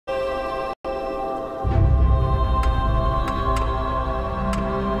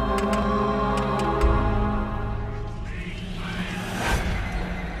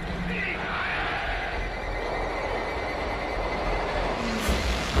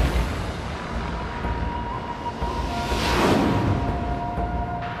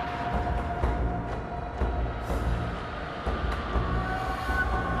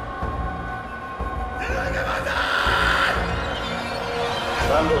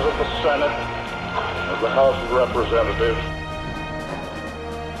members of the Senate, of the House of Representatives.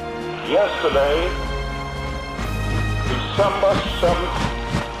 Yesterday, December 7th,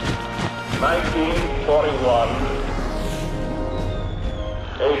 1941,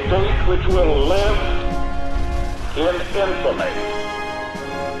 a date which will live in infamy.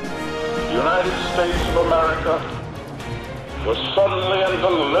 The United States of America was suddenly and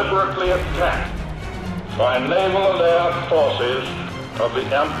deliberately attacked by naval and air forces of the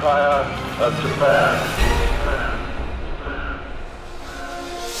Empire of Japan.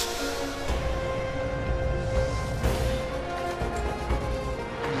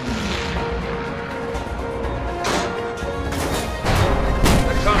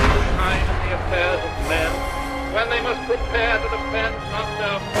 When they must prepare to defend not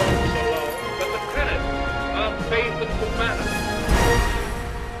their homes alone, but the tenets of faith and humanity.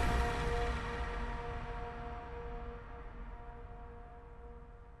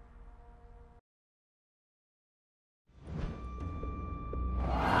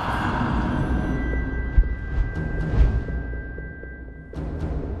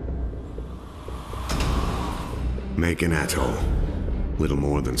 Make an atoll. Little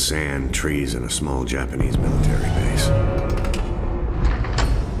more than sand, trees, and a small Japanese military base.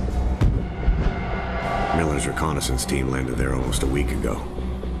 Miller's reconnaissance team landed there almost a week ago.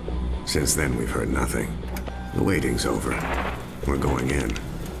 Since then, we've heard nothing. The waiting's over. We're going in.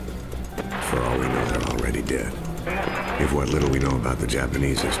 For all we know, they're already dead. If what little we know about the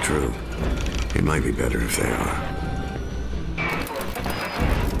Japanese is true, it might be better if they are.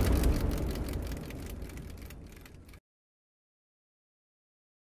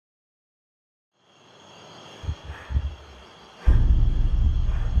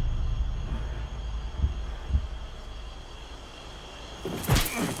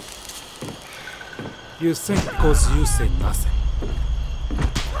 You think because you say nothing,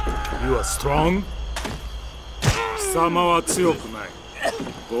 you are strong? 貴様は強くない。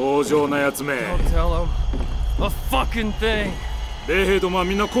強情なやつめ。Don't tell him a fucking thing. 米兵どもは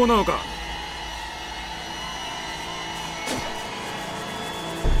みんなこうなのか。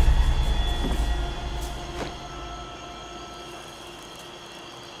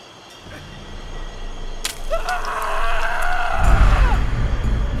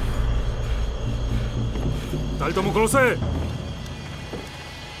二人とも殺せ。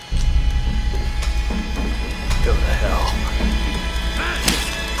Go to hell.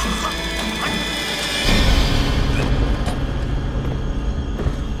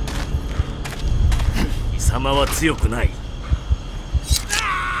 貴様は強くない。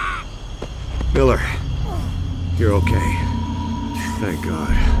Miller, you're okay. Thank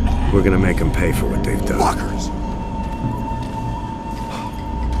God. We're gonna make them pay for what they've done. Walkers!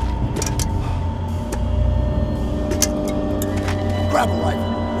 Grab a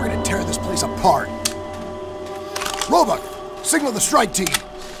rifle. We're gonna tear this place apart. Roebuck, signal the strike team.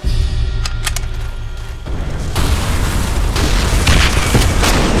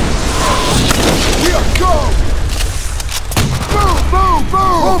 We are go! Boom, boom,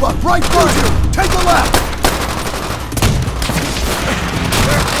 boom! Roebuck, right front you! Take the left!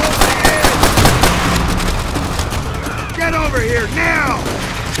 They're closing in! Get over here, now!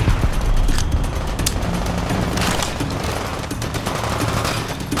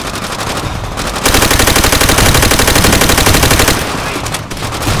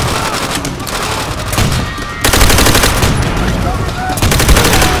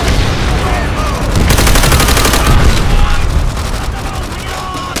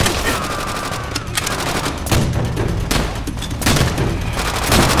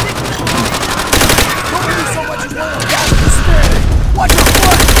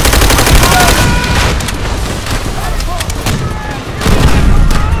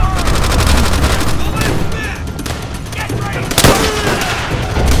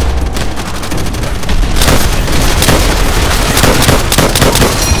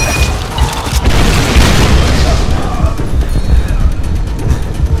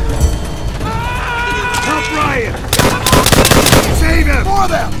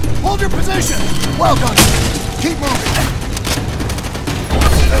 Hold your position! Well done! Keep moving!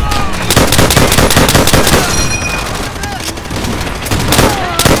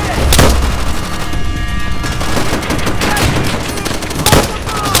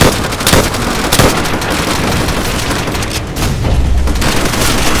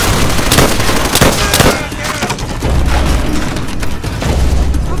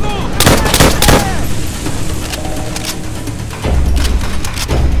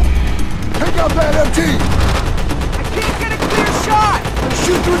 Pick up that MG!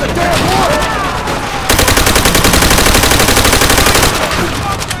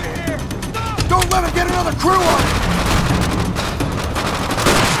 another crew on it!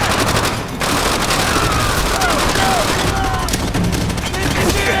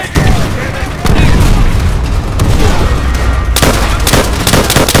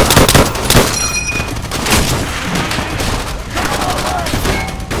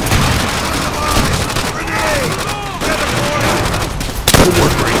 Good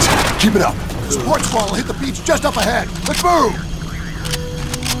work, Brains. Keep it up. Support squad will hit the beach just up ahead. Let's move!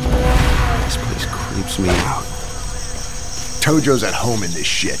 This place creeps me out. Tojo's at home in this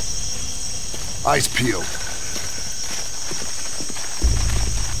shit. Eyes peeled.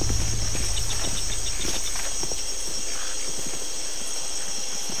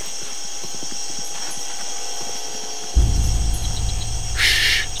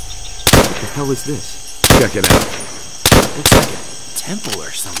 Shh. What the hell is this? Check it out. Looks like a temple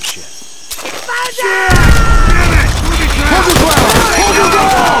or some shit. Hold your ground! Hold your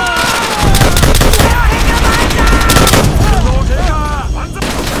ground!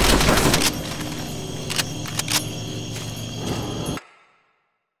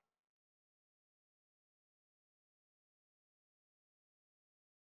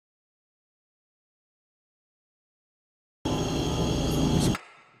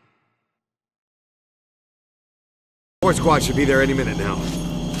 Support squad should be there any minute now.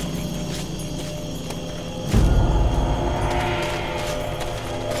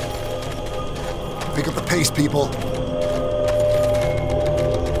 Pick up the pace, people.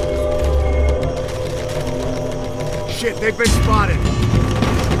 Shit, they've been spotted.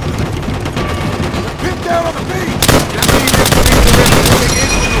 Pinned down on the beach! Japanese infantry in the river moving in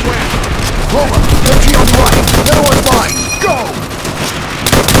from the west. Roma, MG on the right. The other one's mine. Go!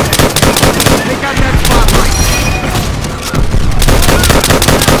 Take out that spotlight.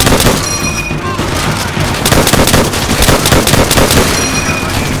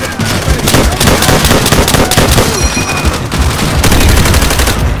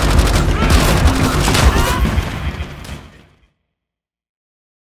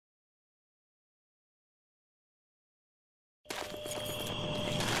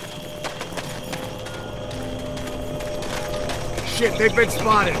 Shit, they've been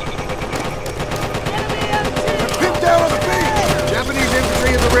spotted. Pinned down on the beach! Japanese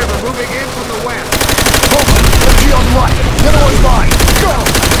infantry in the river moving in from the west. Roma, MG on the right. The other one's mine. Go!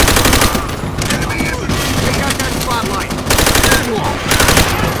 Take out that spotlight.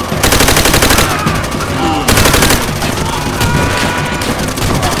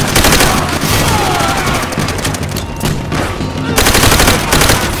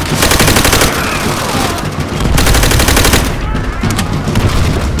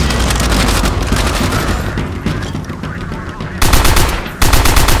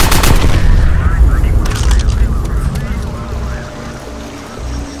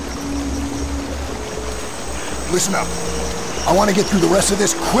 Listen up. I want to get through the rest of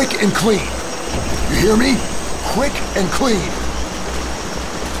this quick and clean. You hear me? Quick and clean.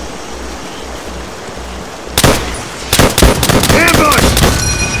 Ambush!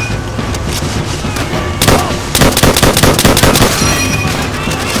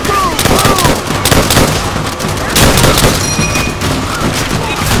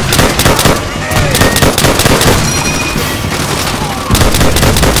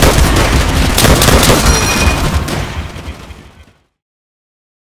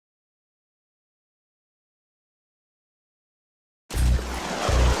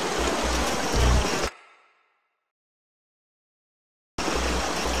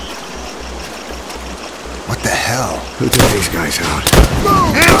 What the hell? Who took these guys out?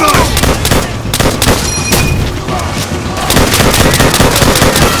 Ambush!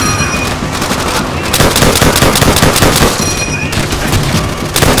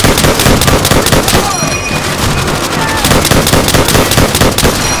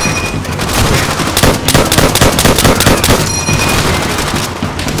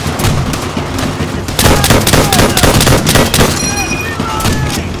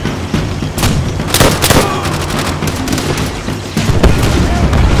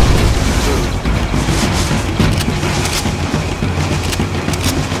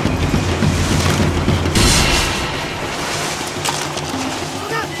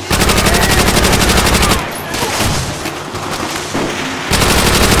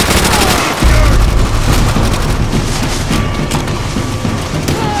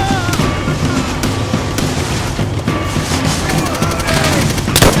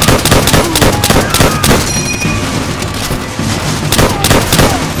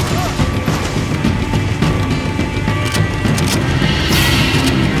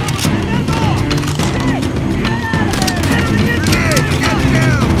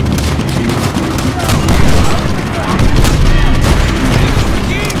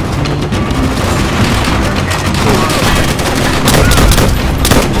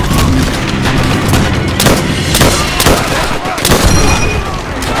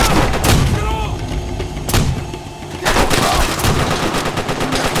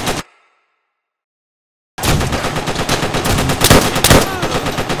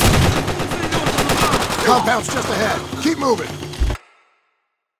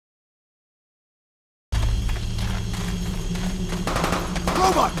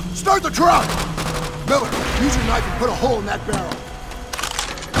 Start the truck! Miller, use your knife and put a hole in that barrel.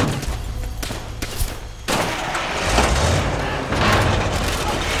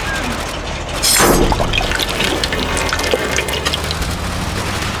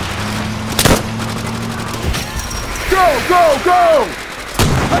 Go!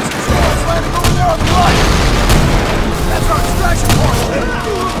 Let's control us landing over there on the right! That's our extraction point!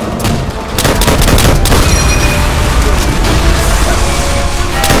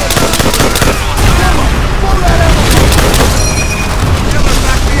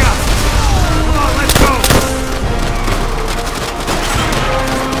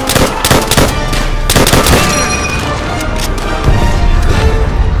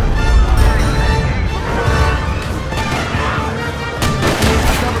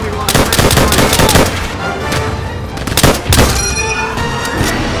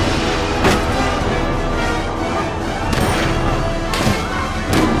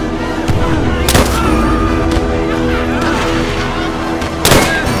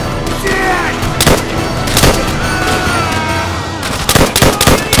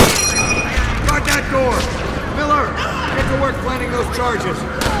 Charges.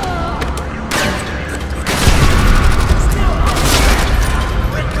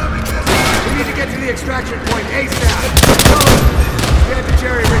 We need to get to the extraction point ASAP. Stand to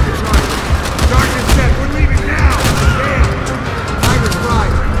Jerry rig the charges. Sergeant said we're leaving now. Damn. Time is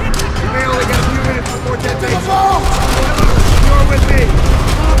right. We may only get a few minutes before detonation. You're with me.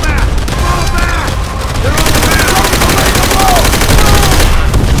 Fall back. Fall back. They're on the back.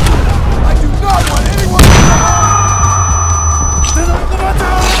 I do not want anyone to die.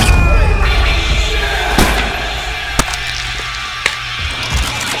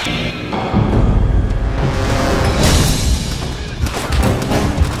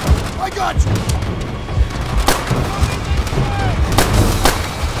 I got you!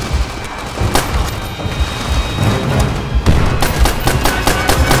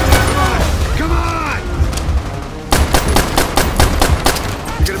 Come on!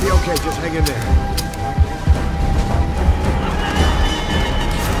 You're gonna be okay, just hang in there.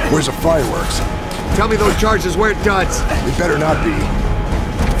 Where's the fireworks? Tell me those charges weren't duds. They better not be.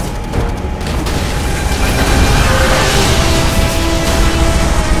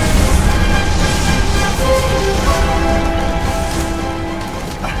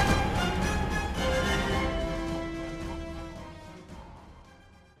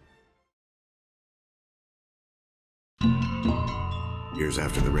 Years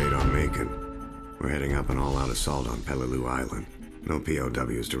after the raid on Macon, we're heading up an all-out assault on Peleliu Island. No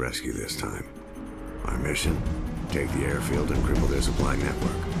POWs to rescue this time. Our mission? Take the airfield and cripple their supply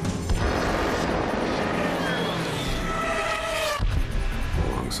network.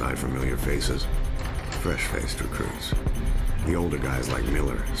 Alongside familiar faces, fresh-faced recruits. The older guys like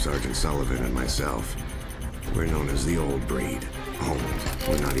Miller, Sergeant Sullivan, and myself. We're known as the old breed. Old.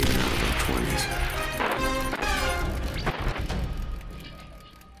 We're not even out of our 20s.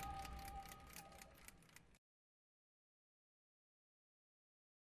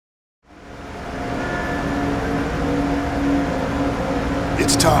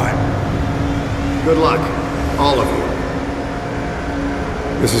 It's time. Good luck, all of you.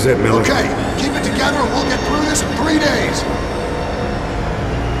 This is it, Miller. Okay, keep it together and we'll get through this in 3 days.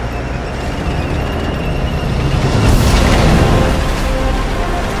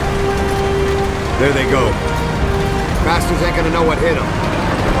 There they go. Bastards ain't gonna know what hit them.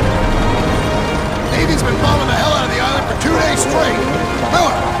 Navy's been bombing the hell out of the island for 2 days straight.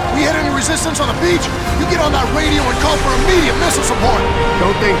 Miller, we hit any resistance on the beach? You get on that radio and call for immediate missile support.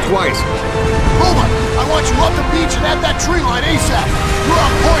 Don't think twice. Boomer, I want you up the beach and at that tree line ASAP. You're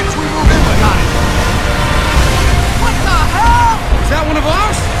on point as we move inland. Got it. What the hell? Is that one of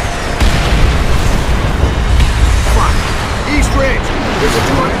ours? Fuck. East Ridge. There's a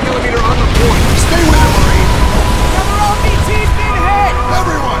 200mm on the point. Stay with it, Marine. Cover all BT's been hit!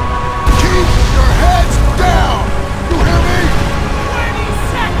 Everyone, keep your heads down. You hear me? 20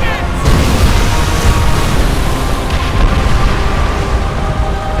 seconds!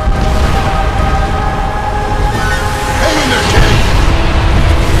 Hang in there, kid.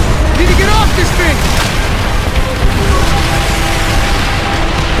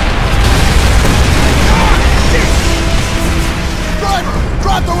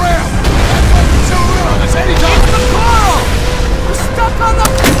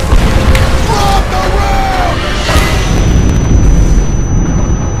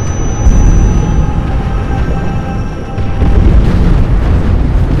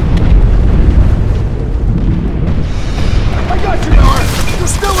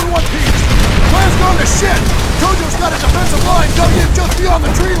 just beyond the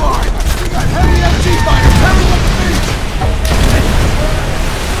tree line! We got heavy MG fighters heading up the beach!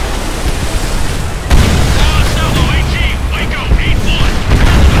 Waco 8-1.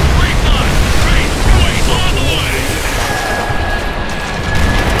 Straight line. Train, Ruiz on the way.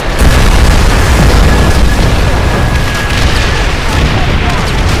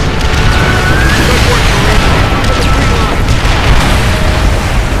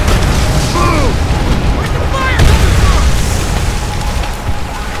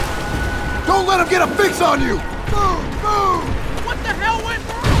 Don't let him get a fix on you! Move! Move! What the hell went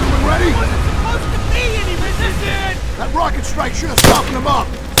wrong? Everyone ready? Wasn't supposed to be any resistance! That rocket strike should have softened him up!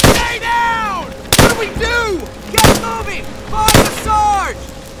 Stay down! What do we do? Get moving! Find the Sarge!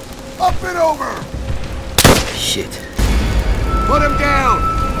 Up and over! Shit. Put him down!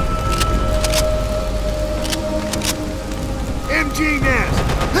 MG nest!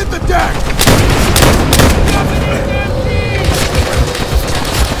 Hit the deck!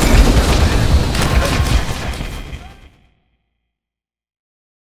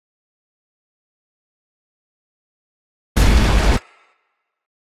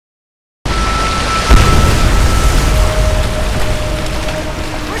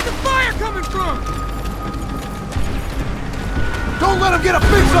 Where's the fire coming from? Don't let him get a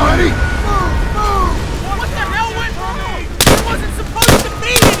fix on you! Move! Move! What the hell went wrong? There wasn't supposed to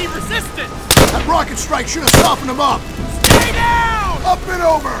be any resistance! That rocket strike should have softened him up! Stay down! Up and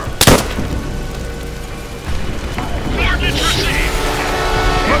over! Coordinates received.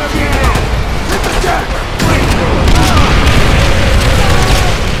 Put him down! Hit the deck!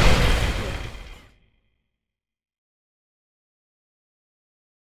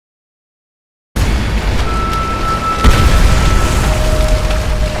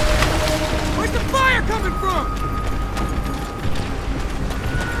 Where's the fire coming from?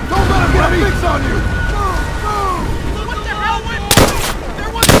 Don't let him get a fix on you! Move! Move! What the hell went wrong?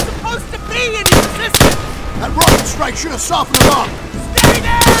 There wasn't supposed to be any resistance! That rocket strike should have softened him up! Stay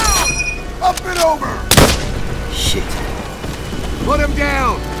down! Up and over! Shit. Put him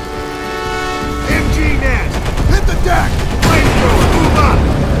down! MG nest! Hit the deck! Flamethrower, move up!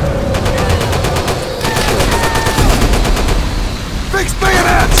 Fix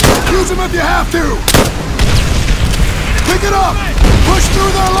bayonets! Use them if you have to! Pick it up! Push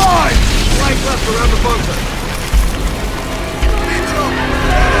through their lines! Right left around the bunker.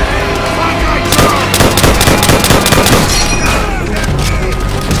 One guy charge!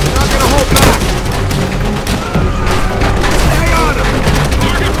 Not gonna hold back! Stay on him!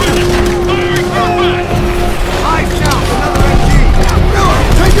 Target registered. Firing combat. High south, another MG! Miller,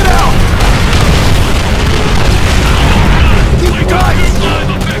 take it out! Keep it tight! Live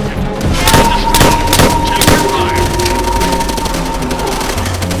effective. Check your fire.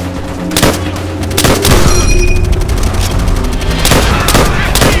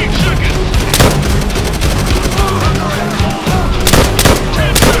 15 seconds.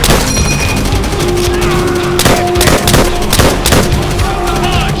 10 seconds.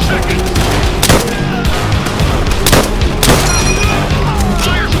 5 seconds.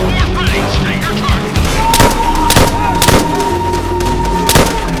 Fire support ready. Stay your target.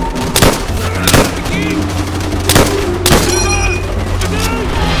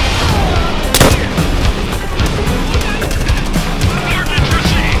 Coordinates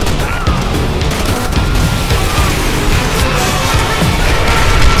received.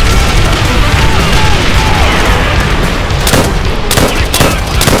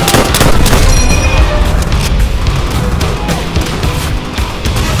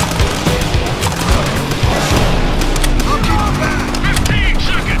 I'll keep him back! 15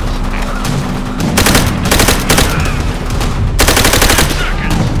 seconds. 10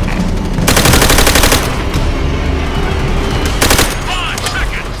 seconds. 5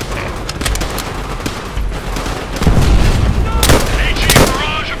 seconds. AG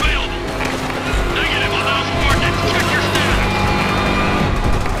barrage available. Negative on those coordinates. Check your status.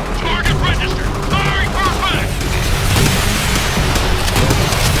 Target registered. Firing perfect.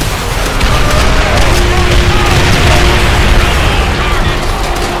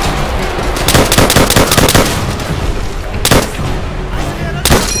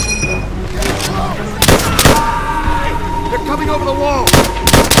 They're coming over the wall! 15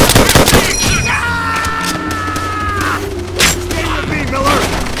 seconds. Stay with me, Miller!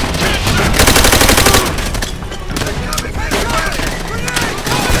 10 seconds.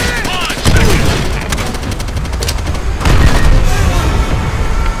 5 seconds.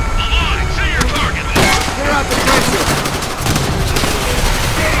 Align. See your target. Clear out the trenches!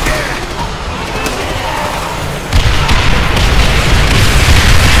 Stay there!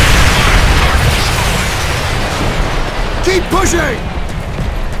 Keep pushing!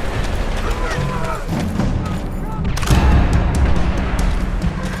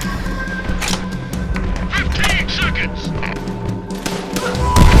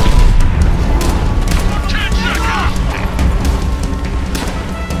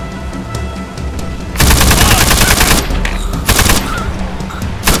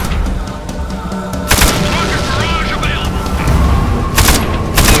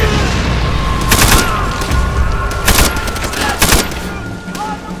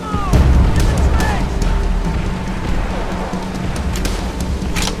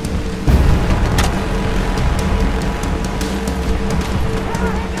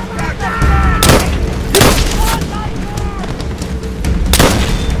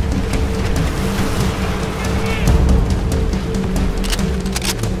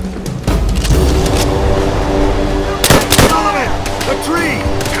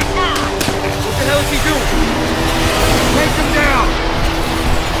 the hell is he doing? Take him down!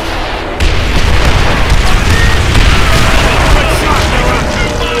 Good shot, Miller!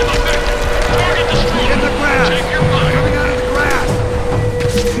 Target destroyed. In the grass! Take your fire. Coming out of the grass!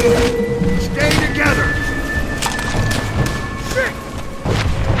 Stay together!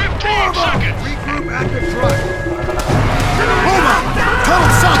 15 seconds. Regroup at the truck! Hold on!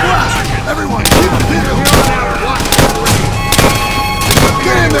 Tunnel southwest! Everyone, keep it here!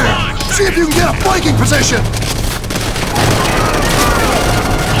 Get in there! See if you can get a flanking position!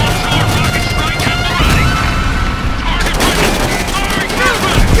 Offshore rocket strike at the ready. Target ready.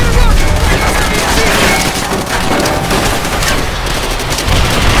 Firing at ready.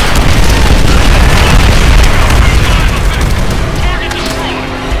 Target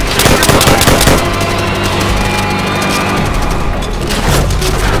destroyed.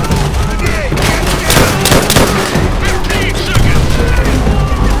 15 seconds.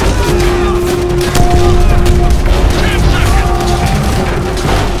 10 seconds.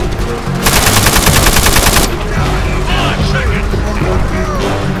 5 seconds.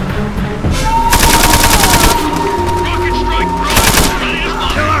 Rocket strike drone ready to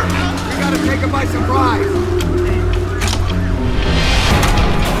fire. Killer! We gotta take him by surprise!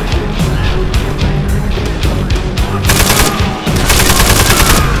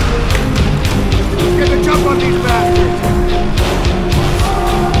 Get the jump on these bastards!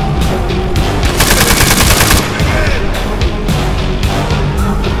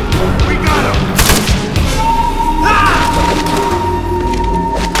 We got him!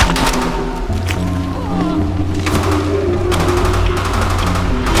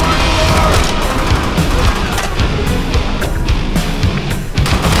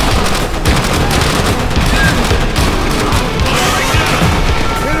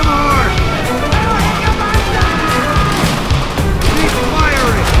 Hit him hard! Keep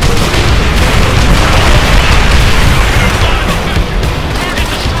firing!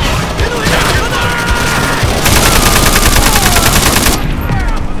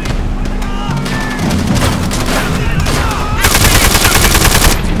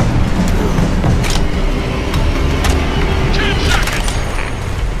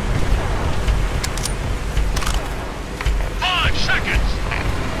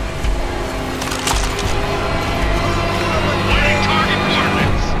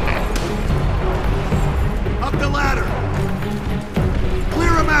 Up the ladder!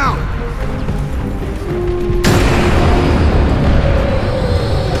 Clear him out!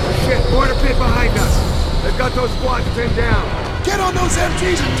 Shit, mortar pit behind us! They've got those squads pinned down! Get on those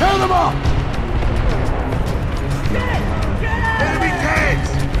MGs and tear them up! Enemy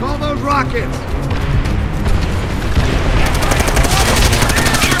tanks! Call those rockets!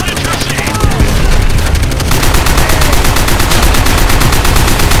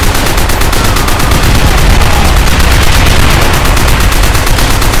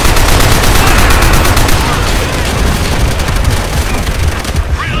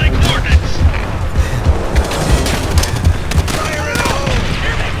 Relay coordinates. Fire in the hole!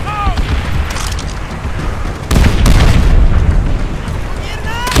 Here they come.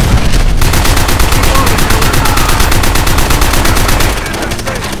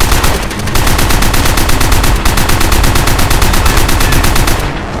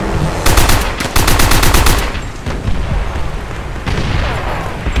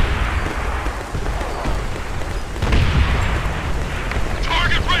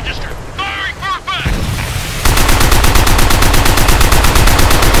 Target registered. Firing for effect.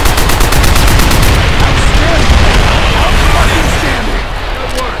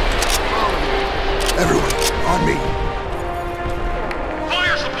 Everyone, on me.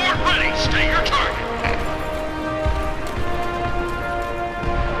 Fire support ready. Stay your target.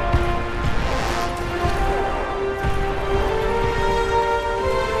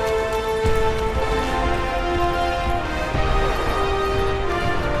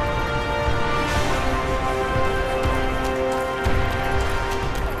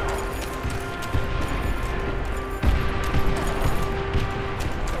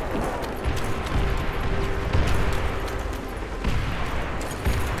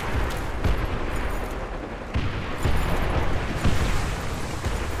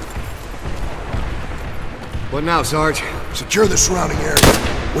 What now, Sarge? Secure the surrounding area.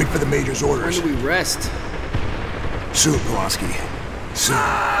 Wait for the Major's When orders. do we rest? Soon, Pulaski. Soon.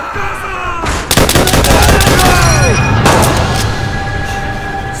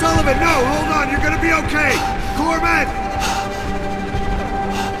 Sullivan, no! Hold on! You're gonna be okay! Corpsman!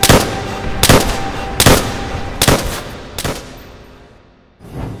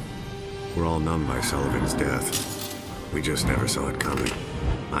 We're all numbed by Sullivan's death. We just never saw it coming.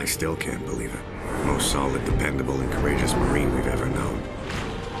 I still can't believe it. Most solid, dependable, and courageous Marine we've ever known.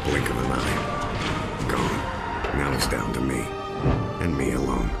 Blink of an eye. Gone. Now it's down to me. And me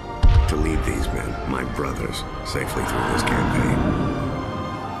alone. To lead these men, my brothers, safely through this campaign.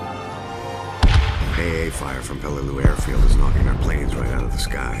 AA fire from Peleliu Airfield is knocking our planes right out of the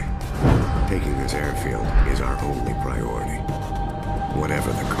sky. Taking this airfield is our only priority.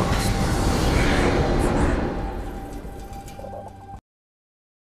 Whatever the cost.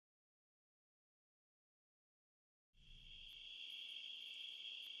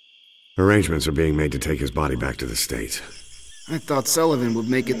 Arrangements are being made to take his body back to the States. I thought Sullivan would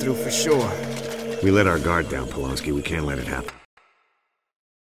make it through for sure. We let our guard down, Polonsky. We can't let it happen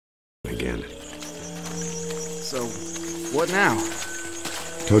again. So, what now?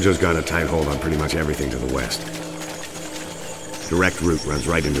 Tojo's got a tight hold on pretty much everything to the west. Direct route runs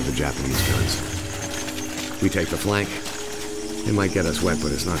right into the Japanese guns. We take the flank. It might get us wet,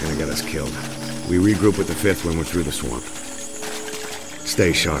 but it's not going to get us killed. We regroup with the 5th when we're through the swamp.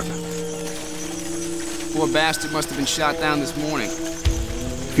 Stay sharp. Poor bastard must have been shot down this morning.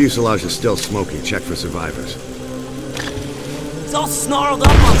 Fuselage is still smoking. Check for survivors. He's all snarled up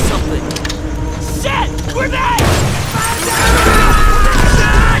on something. Shit! Grenade!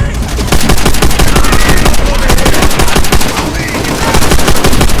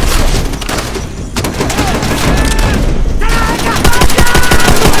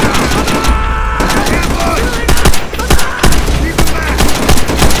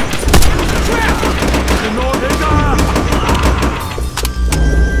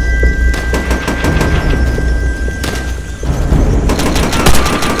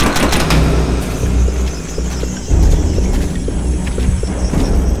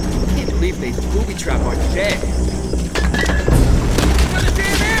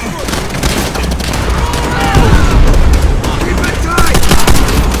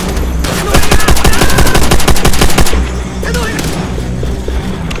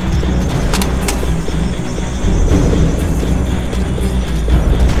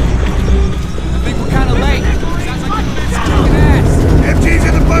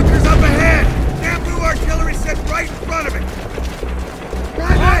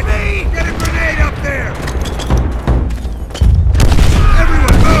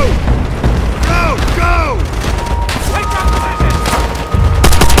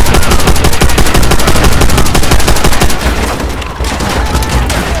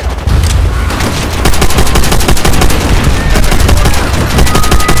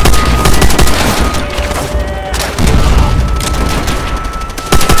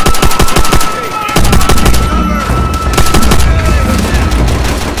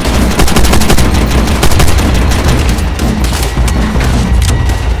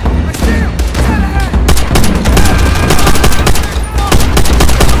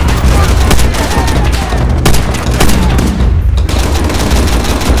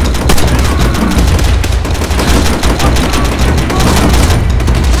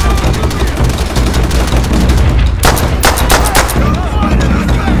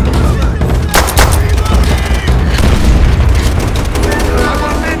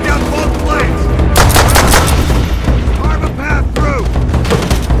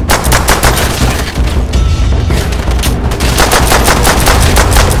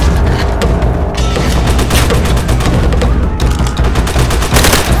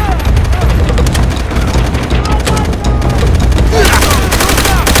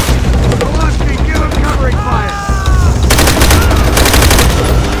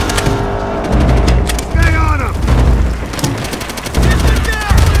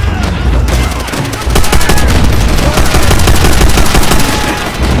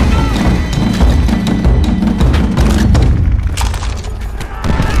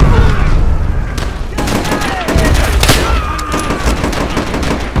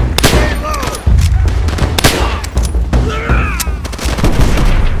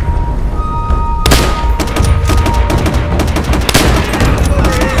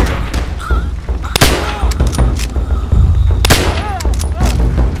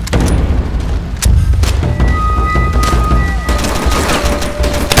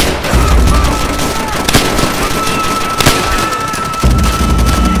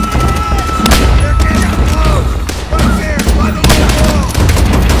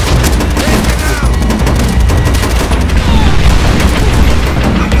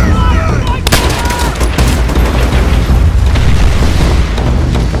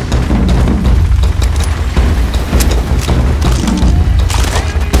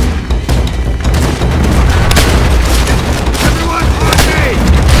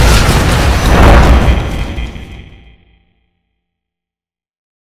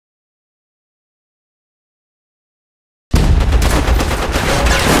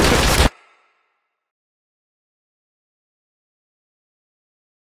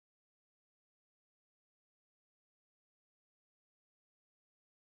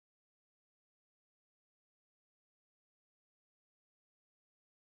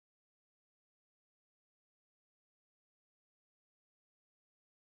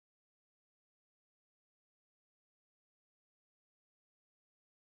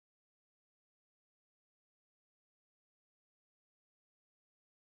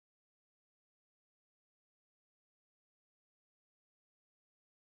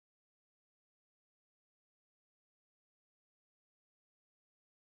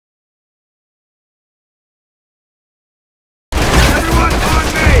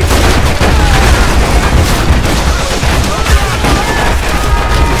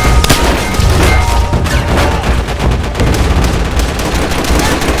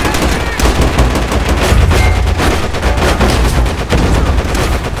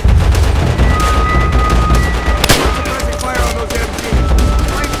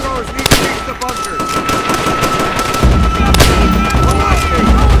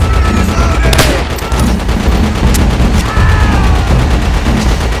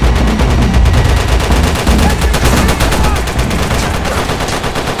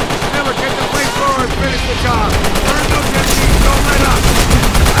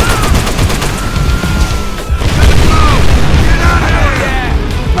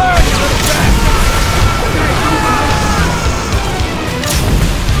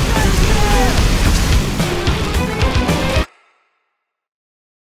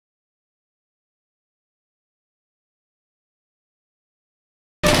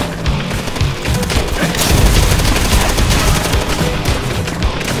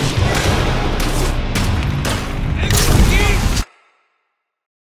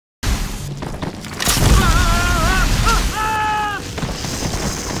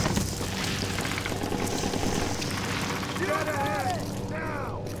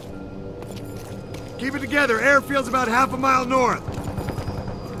 together. Airfield's about half a mile north.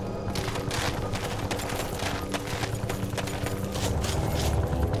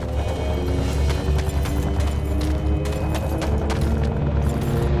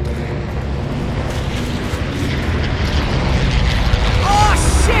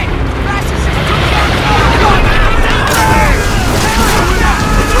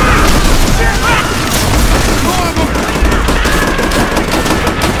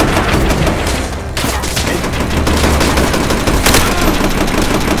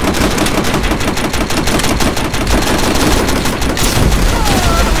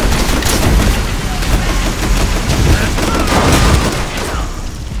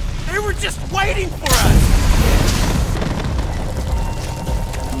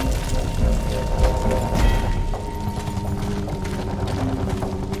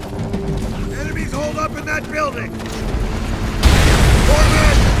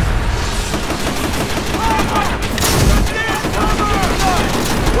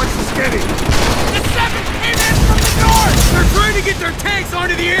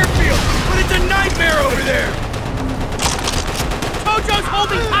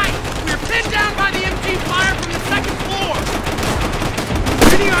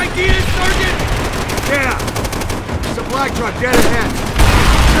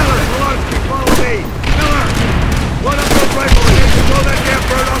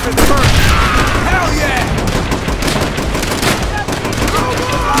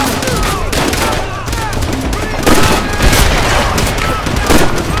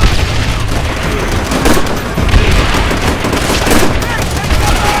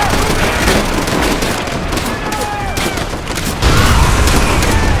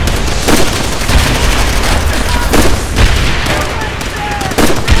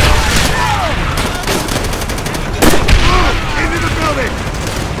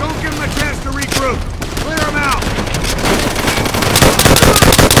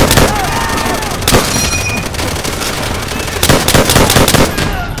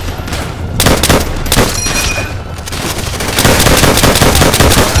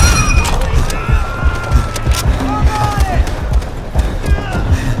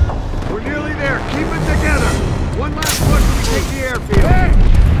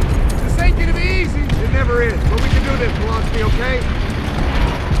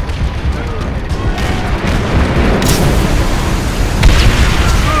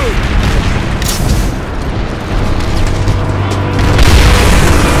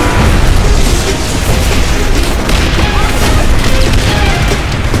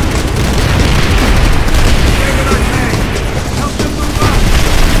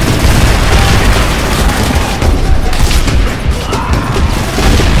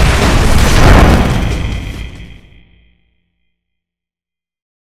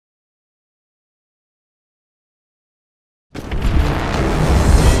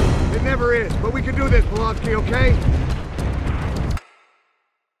 But we can do this, Polonsky, okay?